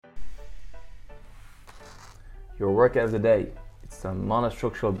Your workout of the day. It's the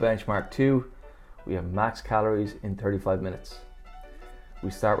monostructural benchmark 2. We have max calories in 35 minutes.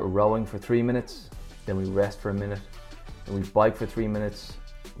 We start with rowing for 3 minutes, then we rest for a minute, then we bike for 3 minutes,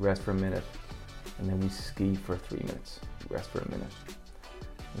 rest for a minute, and then we ski for 3 minutes, rest for a minute.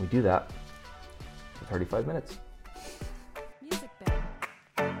 And we do that for 35 minutes. Music bed.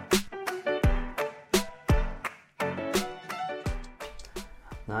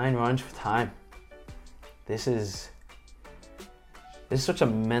 9 rounds for time. This is such a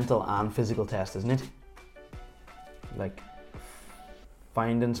mental and physical test, isn't it? Like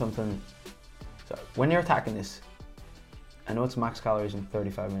finding something. So when you're attacking this, I know it's max calories in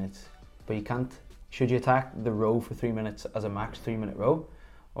 35 minutes, but you can't. Should you attack the row for 3 minutes as a max 3 minute row,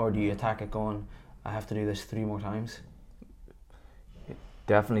 or do you attack it going, I have to do this 3 more times?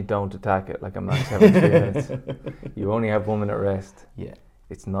 Definitely don't attack it like a max every 3 minutes. You only have 1 minute rest. Yeah.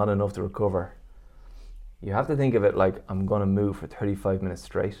 It's not enough to recover. You have to think of it like I'm going to move for 35 minutes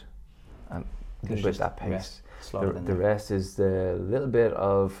straight, and think about that pace. The rest is the little bit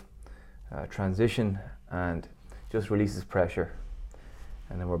of transition and just releases pressure,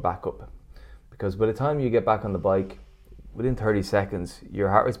 and then we're back up. Because by the time you get back on the bike, within 30 seconds, your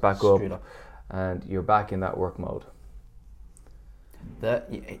heart rate's back up, and you're back in that work mode.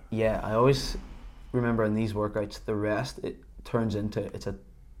 I always remember in these workouts, the rest, it turns into, it's a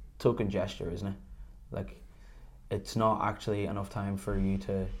token gesture, isn't it? Like, it's not actually enough time for you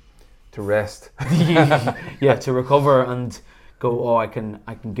to rest. Yeah, to recover and go, oh, I can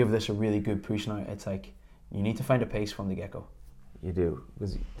give this a really good push now. It's like, you need to find a pace from the get-go. You do,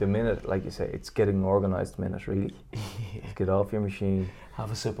 because the minute, like you say, it's getting organised minute, really. Get off your machine.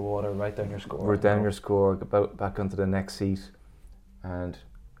 Have a sip of water, write down your score. Write down your score, get back onto the next seat, and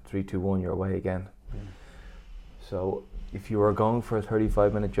 3, 2, 1, you're away again. So if you were going for a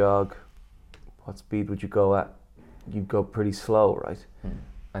 35-minute jog, what speed would you go at? You'd go pretty slow, right?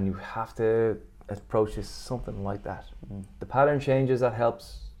 And you have to approach this something like that. The pattern changes, that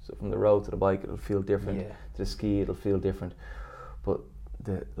helps. So from the road to the bike, it'll feel different. To the ski, it'll feel different. But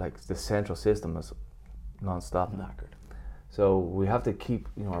the central system is non-stop. Knackered. So we have to keep,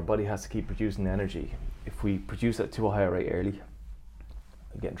 our body has to keep producing energy. If we produce it too high a rate early,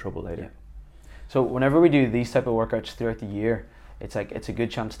 we get in trouble later. Yeah. So whenever we do these type of workouts throughout the year, it's like, it's a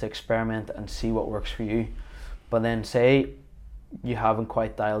good chance to experiment and see what works for you. But then say you haven't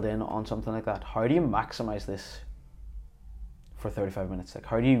quite dialed in on something like that, how do you maximize this for 35 minutes? Like,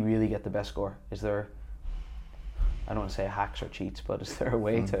 how do you really get the best score? Is there, I don't want to say hacks or cheats, but is there a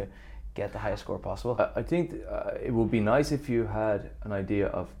way to get the highest score possible? I think it would be nice if you had an idea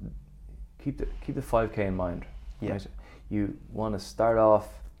of keep the 5K in mind. Yeah. Right? You want to start off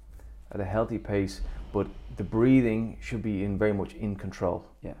at a healthy pace, but the breathing should be very much in control.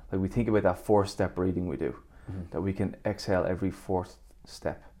 Yeah. Like we think about that 4-step breathing we do, that we can exhale every 4th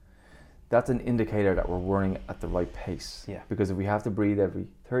step. That's an indicator that we're running at the right pace. Yeah. Because if we have to breathe every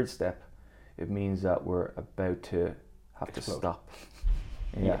 3rd step, it means that we're about to have to stop.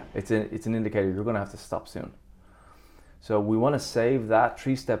 Yeah. It's an indicator you're going to have to stop soon. So we want to save that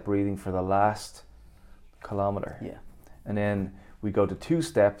 3-step breathing for the last kilometer. Yeah. And then we go to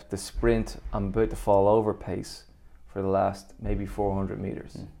 2-step, the sprint, I'm about to fall over pace for the last maybe 400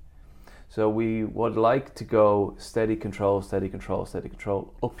 meters. So we would like to go steady control, steady control, steady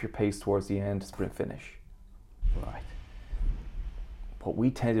control, up your pace towards the end, sprint finish. Right. What we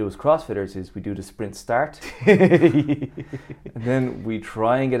tend to do as CrossFitters is we do the sprint start, and then we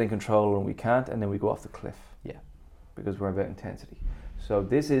try and get in control when we can't, and then we go off the cliff. Yeah. Because we're about intensity. So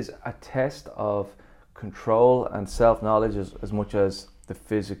this is a test of control and self-knowledge as much as the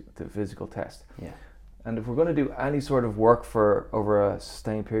physical test. Yeah. And if we're going to do any sort of work for over a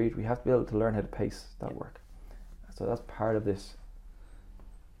sustained period, we have to be able to learn how to pace that work. So that's part of this.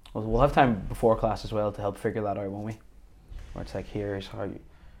 Well, we'll have time before class as well to help figure that out, won't we? Where it's like, here's how you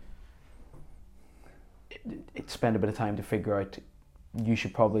spend a bit of time to figure out, you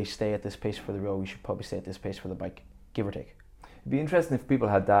should probably stay at this pace for the row, you should probably stay at this pace for the bike, give or take. It'd be interesting if people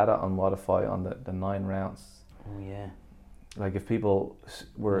had data on Wodify on the 9 rounds. Oh yeah. Like if people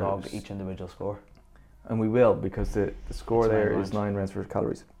were log each individual score. And we will, because the score It's there 9 is 9 rounds for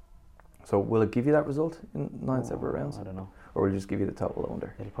calories. So will it give you that result in 9 separate rounds? I don't know. Or will it just give you the total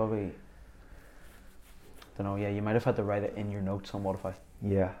under? It'll probably, don't know, yeah, you might have had to write it in your notes on Wodify.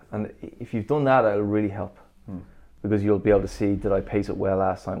 Yeah, and if you've done that, it'll really help. Because you'll be able to see, did I pace it well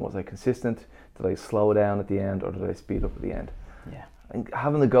last time? Was I consistent? Did I slow down at the end, or did I speed up at the end? Yeah. And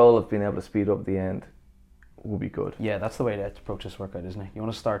having the goal of being able to speed up at the end will be good. Yeah, that's the way to approach this workout, isn't it? You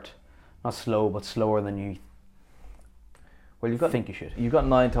want to start not slow, but slower than you. Well, I think you should. you've got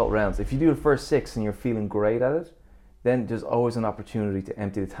 9 total rounds. If you do the first 6 and you're feeling great at it, then there's always an opportunity to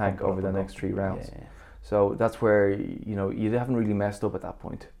empty the tank over the next 3 rounds. Yeah. So that's where you haven't really messed up at that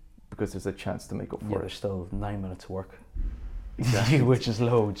point, because there's a chance to make up Yeah, for there's it. still 9 minutes of work. Exactly. Which is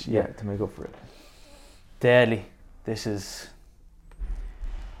loads. Yeah, to make up for it. Deadly. This is...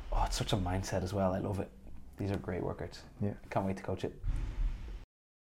 Oh, it's such a mindset as well. I love it. These are great workouts. Yeah. Can't wait to coach it.